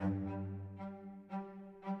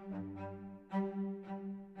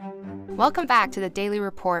Welcome back to the Daily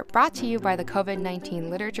Report, brought to you by the COVID-19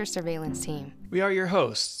 Literature Surveillance Team. We are your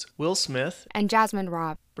hosts, Will Smith and Jasmine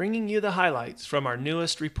Robb, bringing you the highlights from our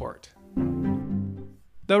newest report.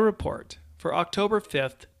 The report for October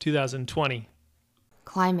 5th, 2020.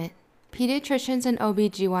 Climate. Pediatricians and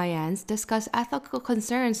OBGYNs discuss ethical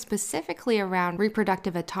concerns specifically around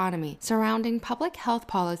reproductive autonomy surrounding public health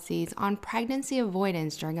policies on pregnancy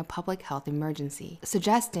avoidance during a public health emergency,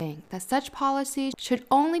 suggesting that such policies should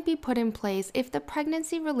only be put in place if the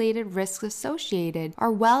pregnancy-related risks associated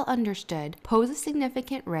are well understood, pose a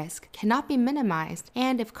significant risk, cannot be minimized,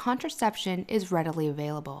 and if contraception is readily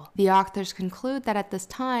available. The authors conclude that at this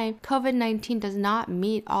time, COVID-19 does not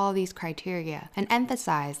meet all of these criteria and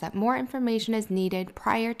emphasize that more information is needed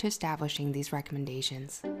prior to establishing these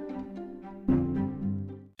recommendations.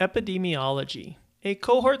 Epidemiology. A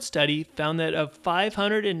cohort study found that of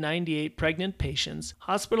 598 pregnant patients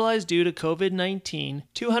hospitalized due to COVID-19,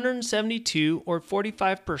 272 or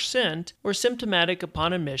 45% were symptomatic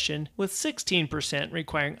upon admission, with 16%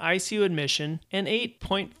 requiring ICU admission and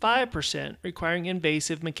 8.5% requiring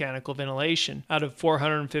invasive mechanical ventilation. Out of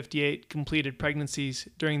 458 completed pregnancies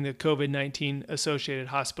during the COVID-19 associated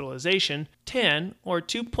hospitalization, 10 or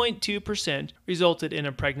 2.2% resulted in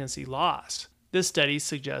a pregnancy loss. This study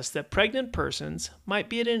suggests that pregnant persons might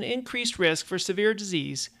be at an increased risk for severe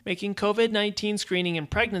disease, making COVID-19 screening in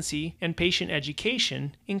pregnancy and patient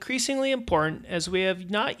education increasingly important as we have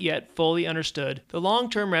not yet fully understood the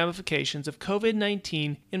long-term ramifications of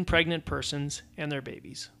COVID-19 in pregnant persons and their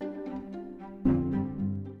babies.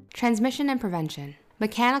 Transmission and prevention.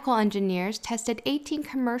 Mechanical engineers tested 18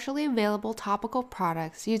 commercially available topical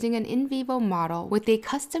products using an in vivo model with a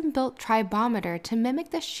custom-built tribometer to mimic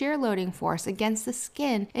the shear loading force against the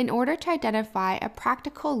skin in order to identify a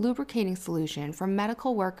practical lubricating solution for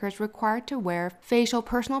medical workers required to wear facial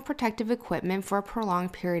personal protective equipment for a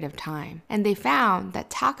prolonged period of time. And they found that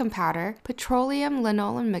talcum powder, petroleum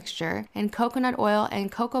linoleum mixture, and coconut oil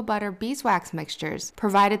and cocoa butter beeswax mixtures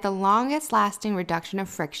provided the longest lasting reduction of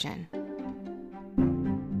friction.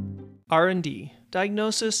 R&D,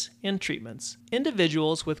 diagnosis, and treatments.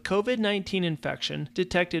 Individuals with COVID-19 infection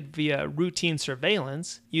detected via routine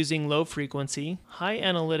surveillance using low-frequency,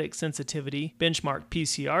 high-analytic sensitivity benchmark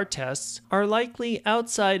PCR tests are likely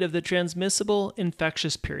outside of the transmissible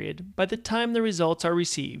infectious period by the time the results are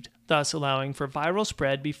received, thus allowing for viral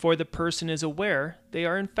spread before the person is aware they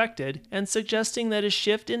are infected and suggesting that a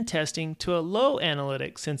shift in testing to a low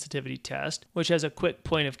analytic sensitivity test, which has a quick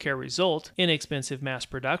point-of-care result, inexpensive mass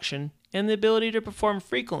production, and the ability to perform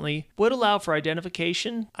frequently would allow for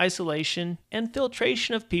identification, isolation, and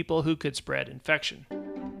filtration of people who could spread infection.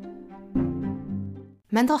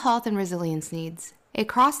 Mental health and resilience needs. A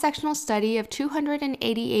cross-sectional study of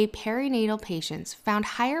 288 perinatal patients found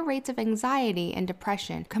higher rates of anxiety and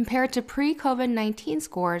depression compared to pre-COVID-19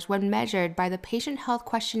 scores when measured by the Patient Health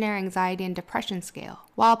Questionnaire Anxiety and Depression Scale,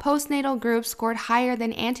 while postnatal groups scored higher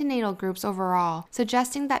than antenatal groups overall,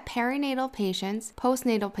 suggesting that perinatal patients,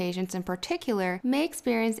 postnatal patients in particular, may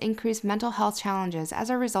experience increased mental health challenges as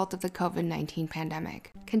a result of the COVID-19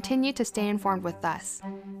 pandemic. Continue to stay informed with us.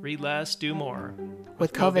 Read less, do more.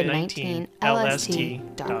 With COVID-19,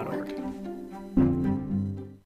 LST.org.